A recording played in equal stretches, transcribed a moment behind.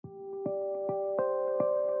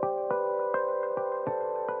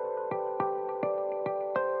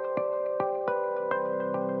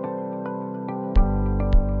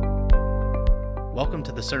Welcome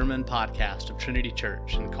to the Sermon Podcast of Trinity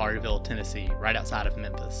Church in Collierville, Tennessee, right outside of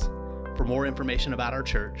Memphis. For more information about our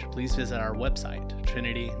church, please visit our website,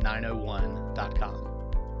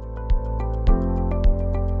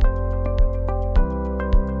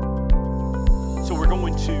 trinity901.com. So we're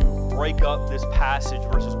going to break up this passage,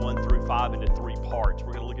 verses 1 through 5, into three parts.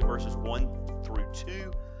 We're going to look at verses 1 through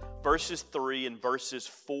 2, verses 3, and verses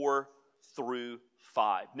 4 through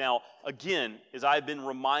 5. Now, again, as I've been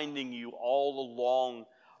reminding you all along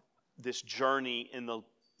this journey in the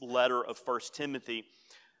letter of 1 Timothy,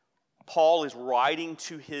 Paul is writing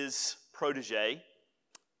to his protege,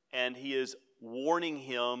 and he is warning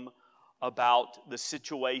him about the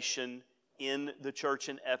situation in the church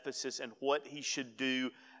in Ephesus and what he should do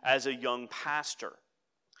as a young pastor.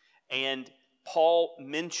 And Paul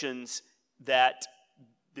mentions that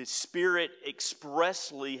the Spirit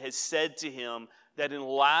expressly has said to him that in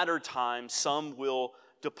latter times some will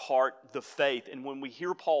depart the faith. And when we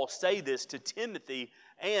hear Paul say this to Timothy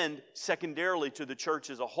and secondarily to the church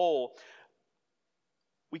as a whole,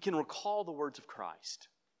 we can recall the words of Christ.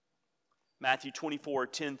 Matthew 24,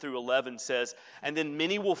 10 through 11 says, "And then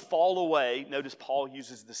many will fall away," notice Paul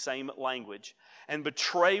uses the same language, "and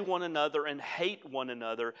betray one another and hate one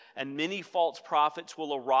another, and many false prophets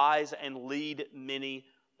will arise and lead many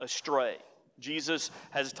astray." Jesus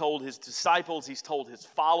has told his disciples, he's told his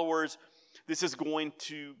followers, this is going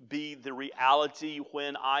to be the reality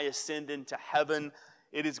when I ascend into heaven.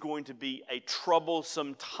 It is going to be a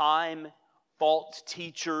troublesome time. False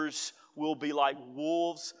teachers will be like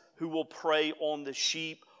wolves who will prey on the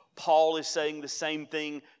sheep. Paul is saying the same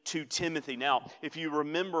thing to Timothy. Now, if you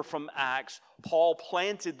remember from Acts, Paul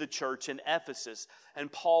planted the church in Ephesus,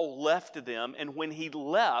 and Paul left them. And when he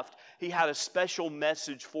left, he had a special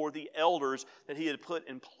message for the elders that he had put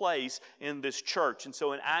in place in this church. And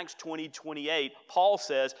so in Acts 20:28, Paul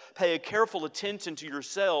says, "Pay a careful attention to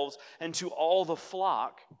yourselves and to all the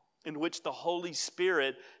flock in which the Holy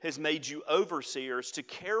Spirit has made you overseers to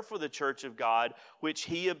care for the church of God, which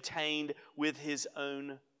he obtained with his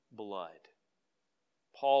own blood."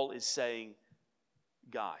 Paul is saying,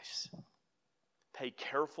 guys, pay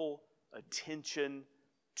careful attention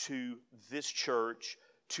to this church,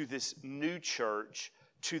 to this new church,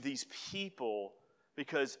 to these people,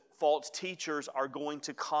 because false teachers are going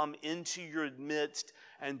to come into your midst,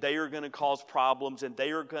 and they are going to cause problems, and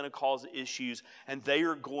they are going to cause issues, and they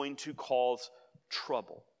are going to cause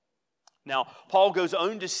trouble. Now, Paul goes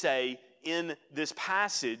on to say in this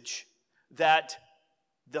passage that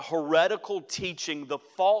the heretical teaching, the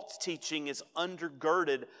false teaching, is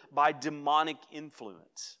undergirded by demonic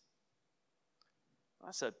influence.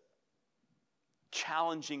 That's a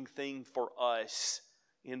challenging thing for us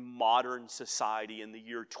in modern society in the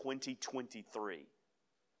year 2023.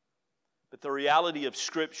 But the reality of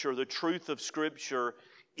Scripture, the truth of Scripture,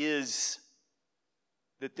 is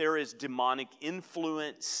that there is demonic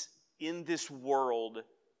influence in this world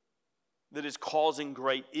that is causing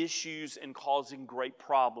great issues and causing great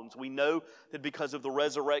problems. We know that because of the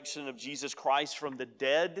resurrection of Jesus Christ from the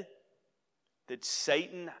dead, that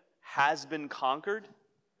Satan has been conquered,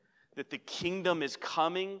 that the kingdom is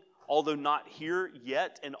coming, although not here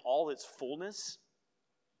yet in all its fullness.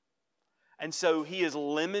 And so he is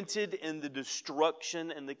limited in the destruction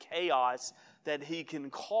and the chaos that he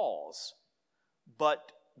can cause.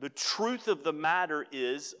 But the truth of the matter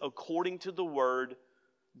is, according to the Word,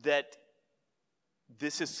 that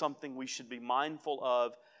this is something we should be mindful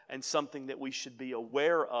of and something that we should be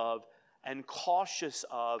aware of and cautious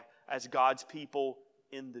of as God's people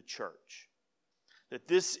in the church. That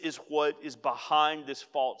this is what is behind this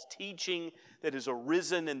false teaching that has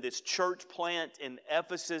arisen in this church plant in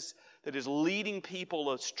Ephesus, that is leading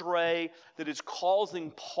people astray, that is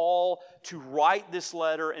causing Paul to write this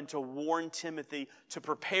letter and to warn Timothy, to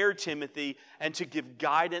prepare Timothy, and to give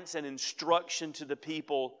guidance and instruction to the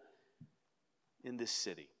people in this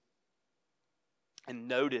city. And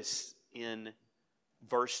notice in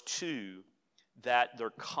verse 2 that their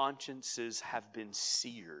consciences have been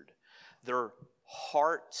seared. Their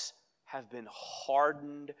hearts have been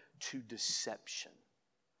hardened to deception.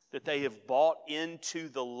 That they have bought into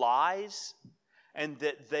the lies and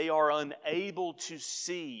that they are unable to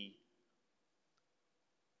see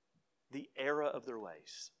the error of their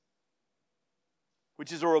ways.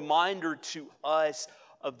 Which is a reminder to us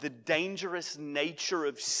of the dangerous nature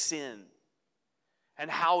of sin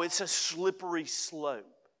and how it's a slippery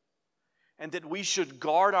slope, and that we should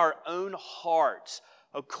guard our own hearts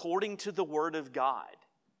according to the Word of God,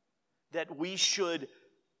 that we should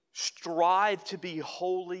strive to be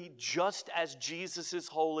holy just as Jesus is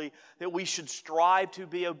holy, that we should strive to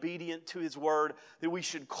be obedient to His Word, that we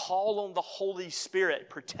should call on the Holy Spirit,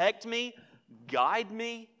 protect me, guide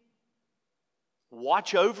me,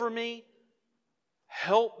 watch over me,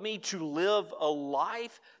 help me to live a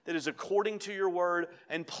life that is according to Your Word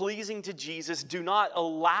and pleasing to Jesus. Do not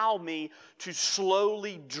allow me to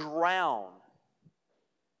slowly drown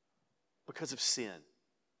because of sin.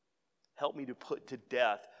 Help me to put to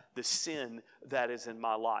death the sin that is in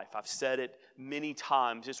my life. I've said it many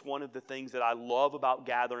times. It's one of the things that I love about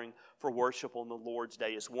gathering for worship on the Lord's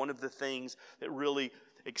Day. It's one of the things that really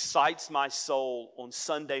excites my soul on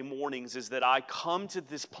Sunday mornings, is that I come to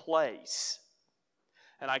this place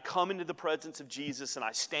and I come into the presence of Jesus and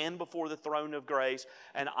I stand before the throne of grace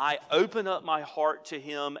and I open up my heart to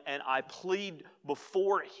Him and I plead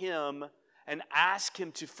before Him and ask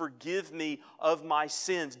Him to forgive me of my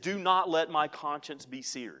sins. Do not let my conscience be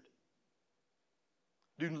seared.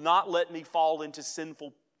 Do not let me fall into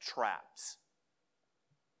sinful traps.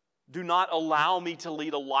 Do not allow me to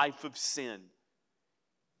lead a life of sin.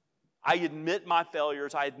 I admit my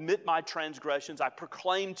failures. I admit my transgressions. I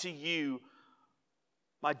proclaim to You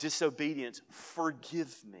my disobedience.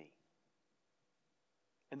 Forgive me.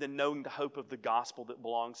 And then, knowing the hope of the gospel that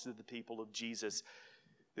belongs to the people of Jesus,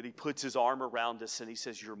 that He puts His arm around us and He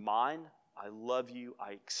says, you're mine, I love you,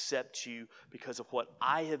 I accept you. Because of what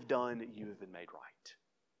I have done, you have been made right.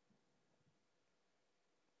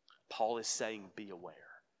 Paul is saying, be aware.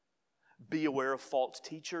 Be aware of false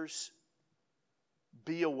teachers.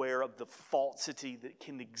 Be aware of the falsity that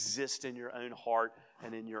can exist in your own heart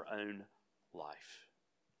and in your own life.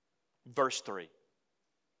 Verse 3.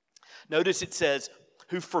 Notice it says,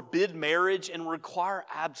 who forbid marriage and require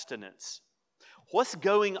abstinence. What's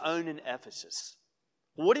going on in Ephesus?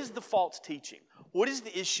 What is the false teaching? What is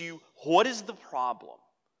the issue? What is the problem?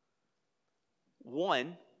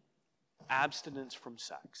 One, abstinence from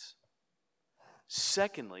sex.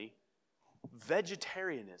 Secondly,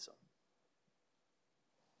 vegetarianism.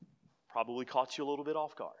 Probably caught you a little bit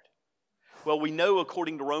off guard. Well, we know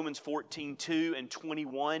according to Romans 14:2 and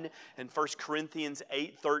 21 and 1 Corinthians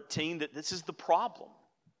 8:13 that this is the problem.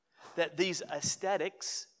 That these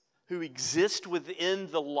ascetics who exist within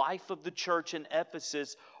the life of the church in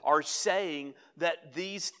Ephesus are saying that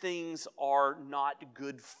these things are not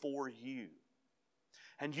good for you.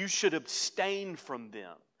 And you should abstain from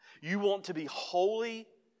them. You want to be holy,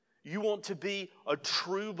 you want to be a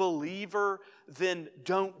true believer, then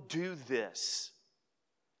don't do this.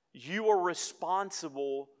 You are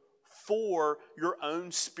responsible for your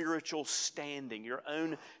own spiritual standing, your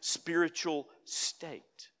own spiritual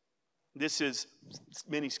state. This is,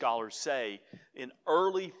 many scholars say, an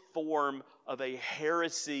early form of a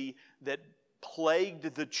heresy that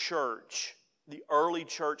plagued the church, the early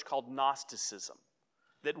church, called Gnosticism.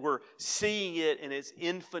 That we're seeing it in its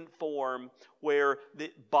infant form, where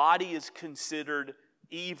the body is considered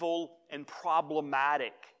evil and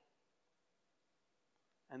problematic,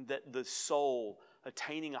 and that the soul,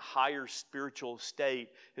 attaining a higher spiritual state,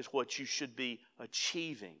 is what you should be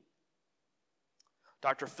achieving.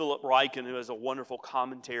 Dr. Philip Ryken, who has a wonderful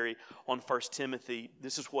commentary on 1 Timothy,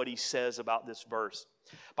 this is what he says about this verse.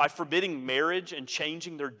 By forbidding marriage and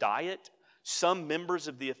changing their diet, some members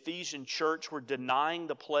of the Ephesian church were denying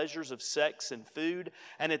the pleasures of sex and food,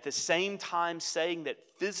 and at the same time saying that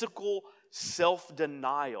physical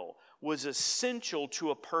self-denial was essential to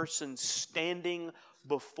a person standing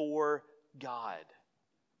before God.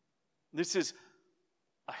 This is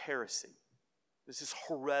a heresy. This is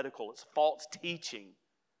heretical. It's false teaching.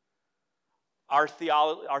 Our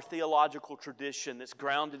theological tradition that's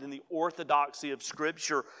grounded in the orthodoxy of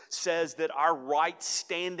Scripture says that our right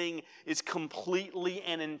standing is completely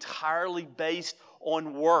and entirely based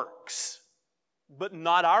on works, but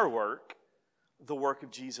not our work, the work of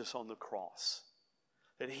Jesus on the cross.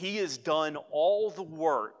 That He has done all the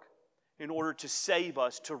work in order to save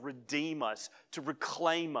us, to redeem us, to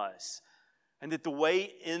reclaim us, and that the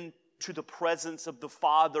way into the presence of the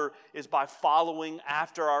Father is by following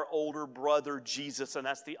after our older brother Jesus, and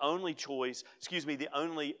that's the only the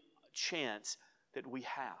only chance that we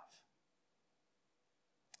have.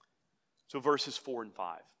 So verses 4 and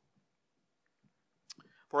 5.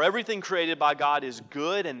 For everything created by God is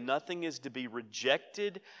good, and nothing is to be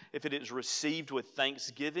rejected if it is received with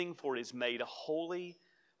thanksgiving, for it is made holy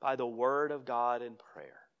by the word of God and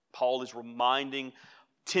prayer. Paul is reminding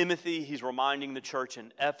Timothy, he's reminding the church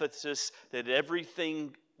in Ephesus that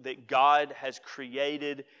everything that God has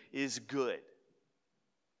created is good.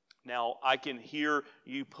 Now, I can hear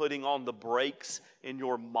you putting on the brakes in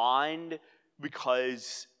your mind,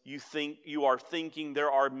 because you are thinking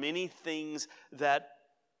there are many things that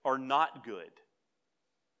are not good.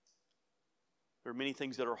 There are many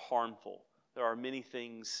things that are harmful. There are many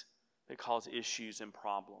things that cause issues and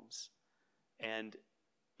problems. And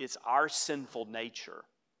it's our sinful nature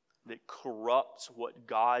that corrupts what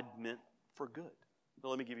God meant for good. Now,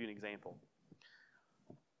 let me give you an example.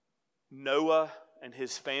 Noah and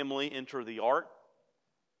his family enter the ark,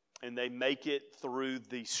 and they make it through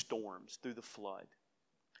the storms, through the flood.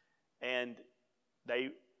 And they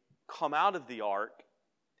come out of the ark,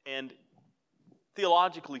 and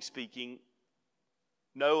theologically speaking,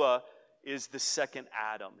 Noah is the second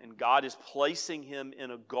Adam, and God is placing him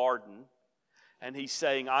in a garden, and He's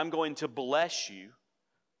saying, I'm going to bless you,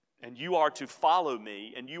 and you are to follow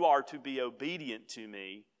me, and you are to be obedient to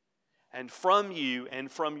me, and from you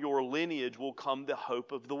and from your lineage will come the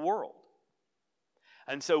hope of the world.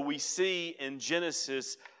 And so we see in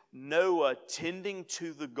Genesis Noah tending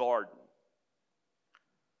to the garden,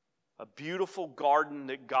 a beautiful garden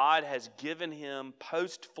that God has given him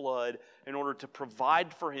post-flood in order to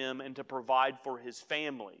provide for him and to provide for his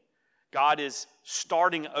family. God is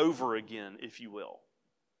starting over again, if you will.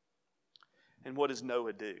 And what does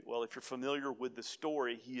Noah do? Well, if you're familiar with the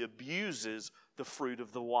story, he abuses the fruit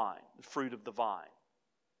of the vine.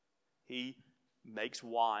 He makes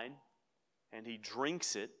wine and he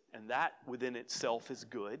drinks it, and that within itself is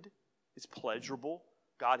good. It's pleasurable.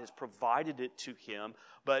 God has provided it to him.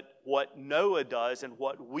 But what Noah does and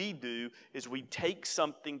what we do is we take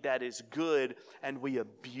something that is good and we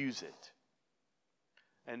abuse it.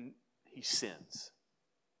 And he sins.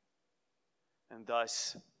 And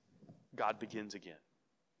thus, God begins again.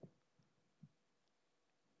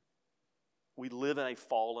 We live in a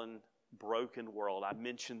fallen, broken world. I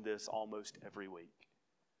mention this almost every week.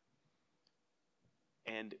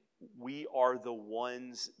 And we are the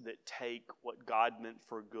ones that take what God meant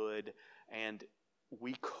for good and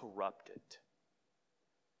we corrupt it.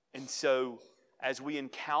 And so, as we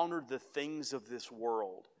encounter the things of this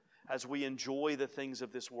world, as we enjoy the things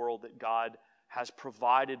of this world that God has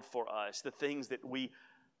provided for us, the things that we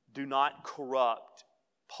do not corrupt,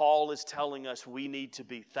 Paul is telling us we need to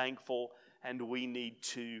be thankful and we need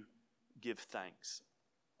to give thanks.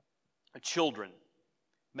 Children,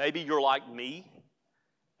 maybe you're like me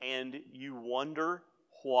and you wonder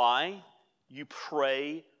why you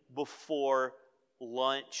pray before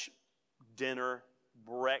lunch, dinner,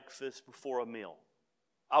 breakfast, before a meal.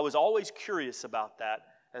 I was always curious about that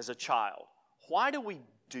as a child. Why do we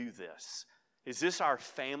do this? Is this our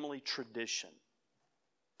family tradition?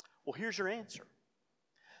 Well, here's your answer.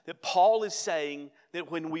 That Paul is saying that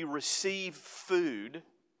when we receive food,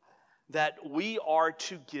 that we are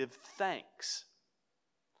to give thanks.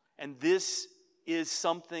 And this is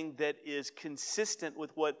something that is consistent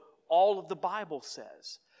with what all of the Bible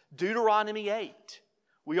says. Deuteronomy 8,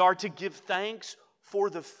 we are to give thanks for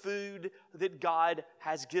the food that God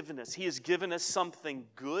has given us. He has given us something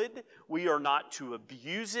good. We are not to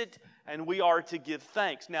abuse it, and we are to give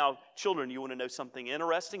thanks. Now, children, you want to know something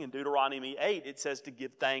interesting? In Deuteronomy 8, it says to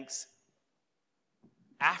give thanks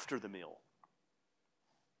after the meal.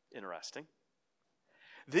 Interesting.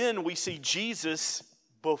 Then we see Jesus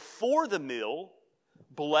before the meal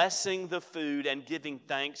blessing the food and giving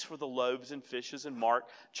thanks for the loaves and fishes in Mark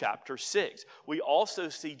chapter 6. We also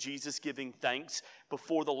see Jesus giving thanks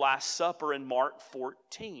before the Last Supper in Mark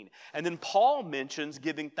 14. And then Paul mentions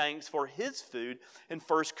giving thanks for his food in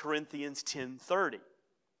 1 Corinthians 10:30.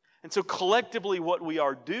 And so collectively what we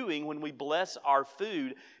are doing when we bless our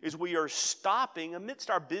food is we are stopping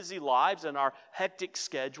amidst our busy lives and our hectic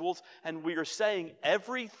schedules, and we are saying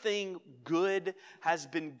everything good has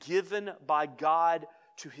been given by God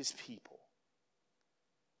to His people.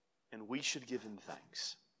 And we should give Him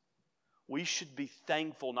thanks. We should be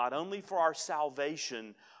thankful not only for our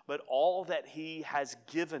salvation, but all that He has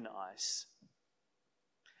given us.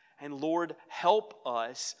 And Lord, help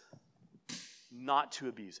us not to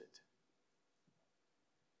abuse it.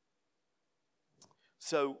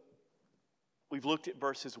 So, we've looked at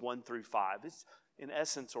verses 1 through 5. It's, in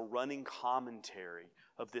essence, a running commentary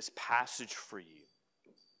of this passage for you.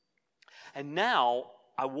 And now,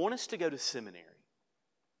 I want us to go to seminary.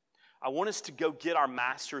 I want us to go get our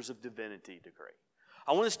Master's of Divinity degree.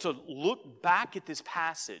 I want us to look back at this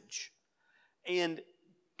passage and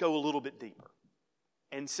go a little bit deeper.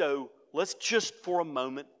 And so, let's just for a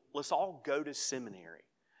moment, let's all go to seminary.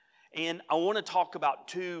 And I want to talk about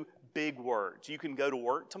two big words. You can go to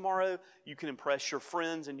work tomorrow, you can impress your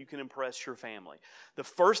friends, and you can impress your family. The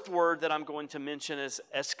first word that I'm going to mention is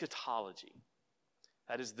eschatology.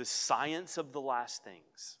 That is the science of the last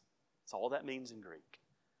things. That's all that means in Greek.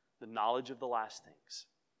 The knowledge of the last things.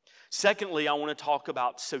 Secondly, I want to talk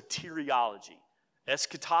about soteriology.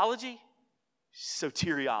 Eschatology,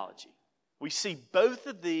 soteriology. We see both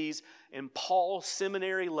of these in Paul's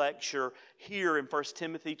seminary lecture here in 1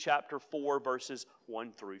 Timothy chapter 4, verses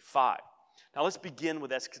 1 through 5. Now let's begin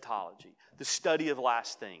with eschatology, the study of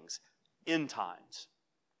last things, end times.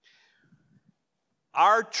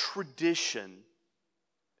 Our tradition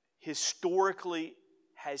historically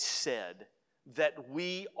has said that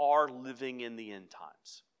we are living in the end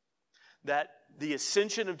times. That the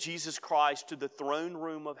ascension of Jesus Christ to the throne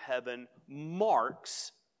room of heaven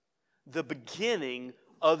marks the beginning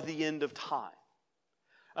of the end of time.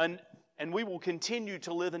 And we will continue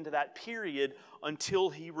to live into that period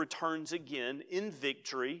until He returns again in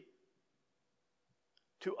victory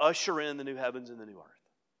to usher in the new heavens and the new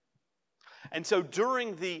earth. And so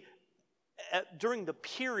during the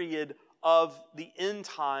period of the end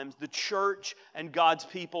times, the church and God's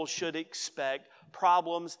people should expect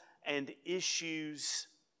problems and issues,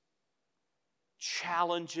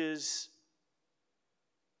 challenges,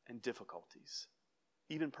 and difficulties,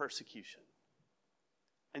 even persecution.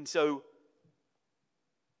 And so,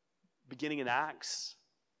 beginning in Acts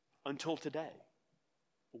until today,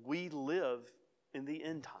 we live in the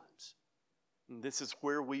end times. And this is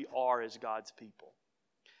where we are as God's people.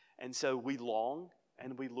 And so we long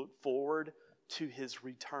and we look forward to His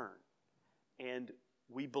return. And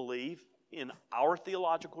we believe in our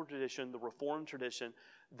theological tradition, the Reformed tradition,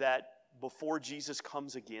 that before Jesus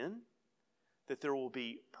comes again, that there will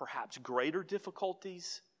be perhaps greater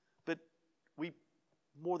difficulties, but we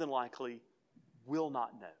more than likely will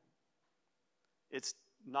not know. It's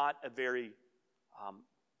not a very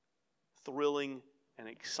thrilling and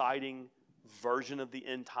exciting version of the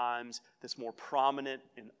end times that's more prominent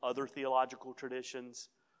in other theological traditions,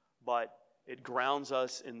 but it grounds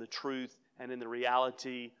us in the truth and in the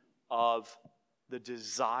reality of the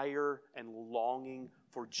desire and longing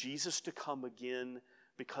for Jesus to come again,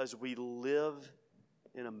 because we live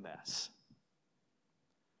in a mess.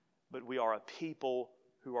 But we are a people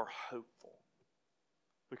who are hopeful,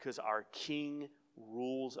 because our King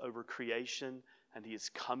rules over creation and He is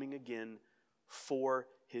coming again for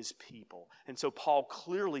His people. And so Paul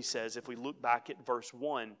clearly says, if we look back at verse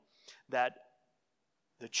 1, that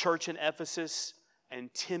the church in Ephesus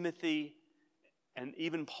and Timothy and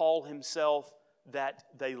even Paul himself, that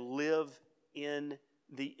they live in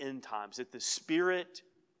the end times, that the Spirit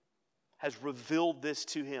has revealed this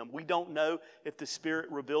to him. We don't know if the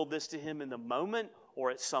Spirit revealed this to him in the moment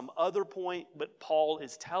or at some other point, but Paul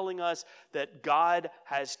is telling us that God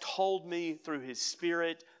has told me through His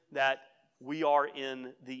Spirit that we are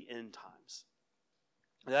in the end times.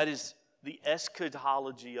 That is the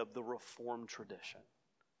eschatology of the Reformed tradition.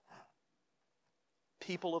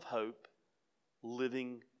 People of hope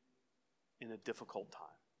living in a difficult time.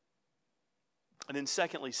 And then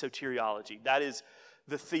secondly, soteriology. That is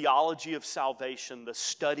the theology of salvation, the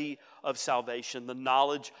study of salvation, the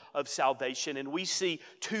knowledge of salvation. And we see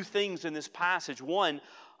two things in this passage. One,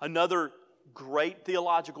 another great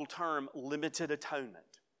theological term, limited atonement.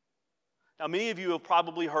 Now, many of you have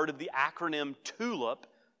probably heard of the acronym TULIP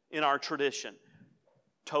in our tradition.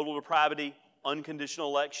 Total depravity, unconditional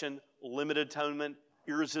election, limited atonement,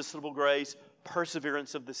 irresistible grace,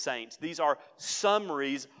 perseverance of the saints. These are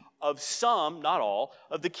summaries of some, not all,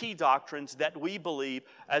 of the key doctrines that we believe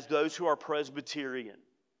as those who are Presbyterian.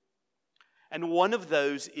 And one of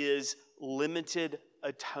those is limited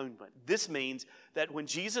atonement. This means that when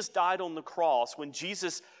Jesus died on the cross, when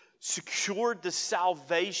Jesus secured the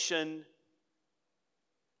salvation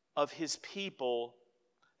of His people,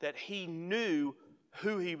 that He knew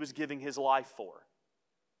who He was giving His life for.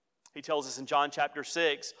 He tells us in John chapter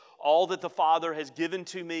 6, all that the Father has given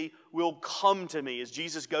to me will come to me. As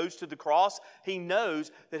Jesus goes to the cross, He knows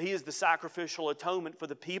that He is the sacrificial atonement for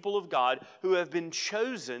the people of God who have been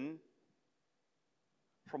chosen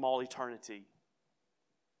from all eternity.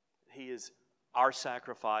 He is our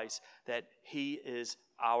sacrifice, that He is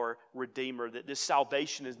our Redeemer, that this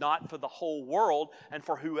salvation is not for the whole world and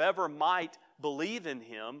for whoever might believe in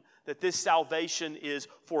Him, that this salvation is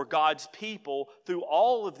for God's people through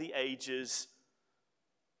all of the ages,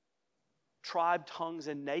 tribe, tongues,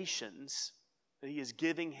 and nations, that He is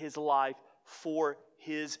giving His life for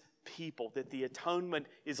His people, that the atonement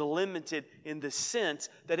is limited in the sense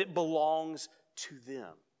that it belongs to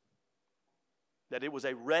them, that it was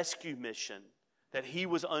a rescue mission that He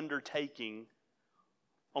was undertaking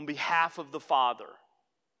on behalf of the Father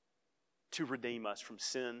to redeem us from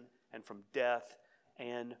sin and from death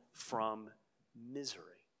and from misery.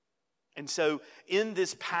 And so in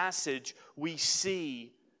this passage, we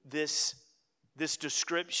see this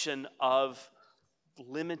description of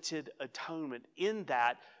limited atonement in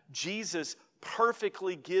that Jesus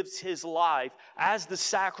perfectly gives His life as the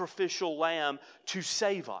sacrificial lamb to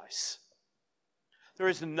save us. There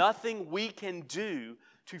is nothing we can do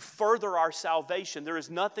to further our salvation. There is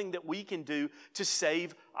nothing that we can do to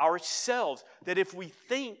save ourselves. That if we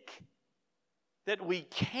think that we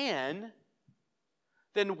can,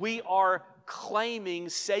 then we are claiming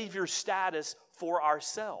Savior status for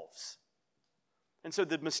ourselves. And so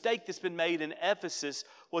the mistake that's been made in Ephesus,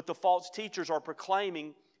 what the false teachers are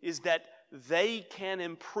proclaiming, is that they can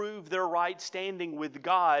improve their right standing with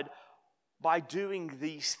God by doing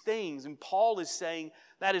these things. And Paul is saying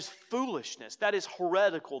that is foolishness, that is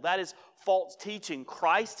heretical, that is false teaching.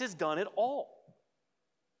 Christ has done it all.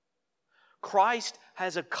 Christ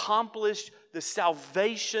has accomplished the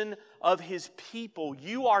salvation of His people.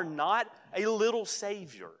 You are not a little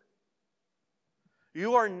Savior.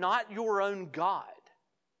 You are not your own God.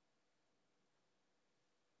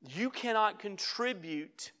 You cannot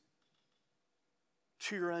contribute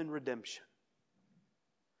to your own redemption.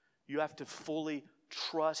 You have to fully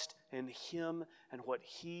trust in Him and what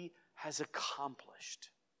He has accomplished.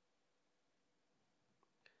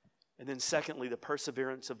 And then secondly, the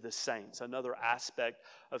perseverance of the saints, another aspect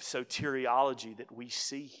of soteriology that we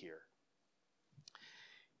see here.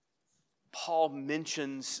 Paul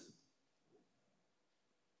mentions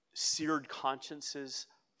seared consciences,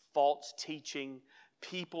 false teaching,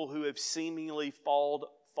 people who have seemingly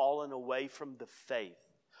fallen away from the faith.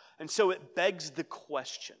 And so it begs the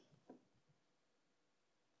question,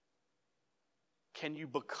 can you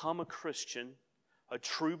become a Christian, a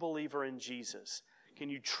true believer in Jesus? Can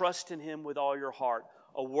you trust in Him with all your heart?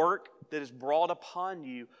 A work that is brought upon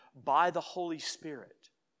you by the Holy Spirit.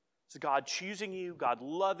 It's God choosing you, God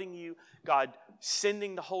loving you, God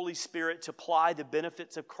sending the Holy Spirit to apply the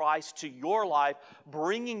benefits of Christ to your life,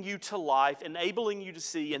 bringing you to life, enabling you to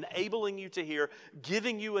see, enabling you to hear,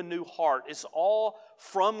 giving you a new heart. It's all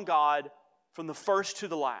from God from the first to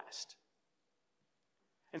the last.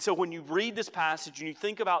 And so when you read this passage and you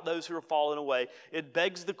think about those who are fallen away, it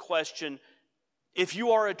begs the question, if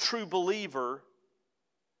you are a true believer,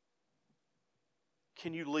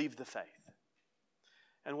 can you leave the faith?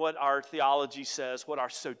 And what our theology says, what our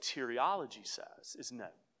soteriology says, is no.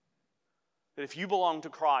 That if you belong to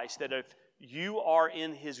Christ, that if you are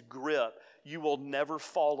in His grip, you will never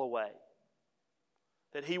fall away.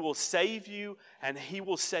 That He will save you, and He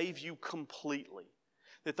will save you completely.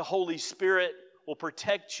 That the Holy Spirit will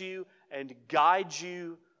protect you and guide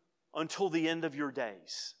you until the end of your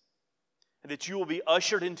days. And that you will be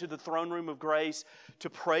ushered into the throne room of grace to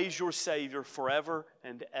praise your Savior forever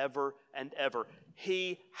and ever and ever.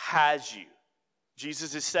 He has you.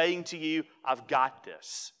 Jesus is saying to you, I've got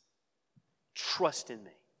this. Trust in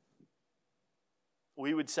me.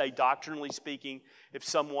 We would say, doctrinally speaking, if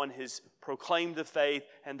someone has proclaimed the faith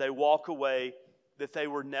and they walk away, that they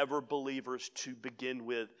were never believers to begin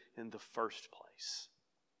with in the first place.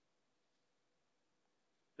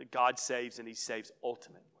 That God saves, and He saves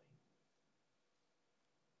ultimately.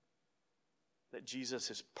 That Jesus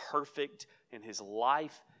is perfect in His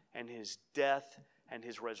life and His death and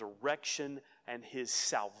His resurrection and His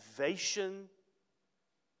salvation.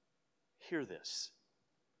 Hear this,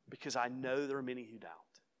 because I know there are many who doubt.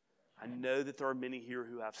 I know that there are many here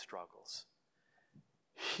who have struggles.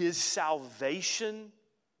 His salvation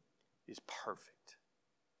is perfect.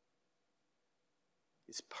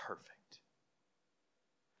 It's perfect.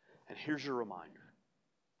 And here's your reminder.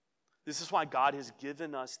 This is why God has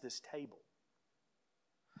given us this table.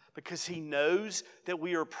 Because He knows that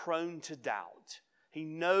we are prone to doubt. He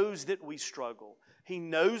knows that we struggle. He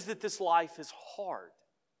knows that this life is hard.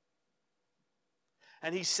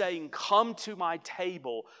 And He's saying, come to my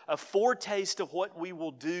table, a foretaste of what we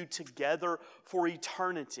will do together for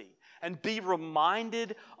eternity. And be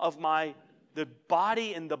reminded of the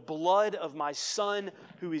body and the blood of my Son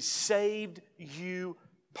who has saved you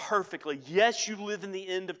perfectly. Yes, you live in the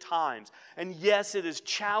end of times. And yes, it is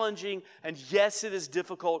challenging. And yes, it is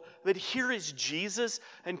difficult. But here is Jesus,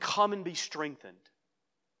 and come and be strengthened.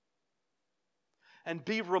 And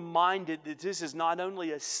be reminded that this is not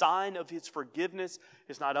only a sign of His forgiveness,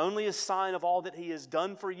 it's not only a sign of all that He has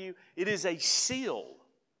done for you, it is a seal.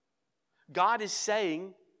 God is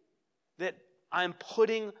saying that I'm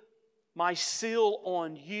putting my seal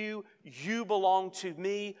on you. You belong to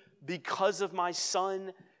me because of my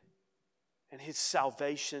Son, and His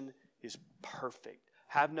salvation is perfect.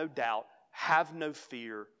 Have no doubt, have no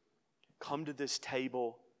fear. Come to this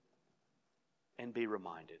table and be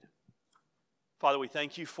reminded. Father, we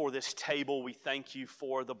thank You for this table. We thank You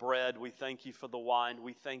for the bread. We thank You for the wine.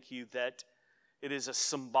 We thank You that It is a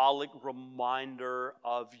symbolic reminder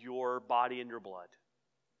of your body and your blood,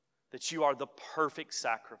 that you are the perfect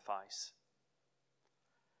sacrifice.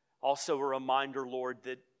 Also a reminder, Lord,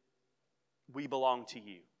 that we belong to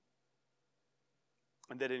you,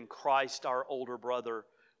 and that in Christ, our older brother,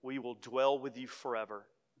 we will dwell with you forever,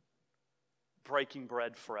 breaking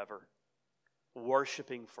bread forever,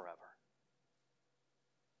 worshiping forever.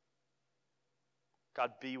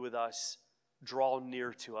 God, be with us, draw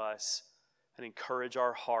near to us, and encourage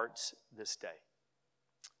our hearts this day.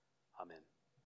 Amen.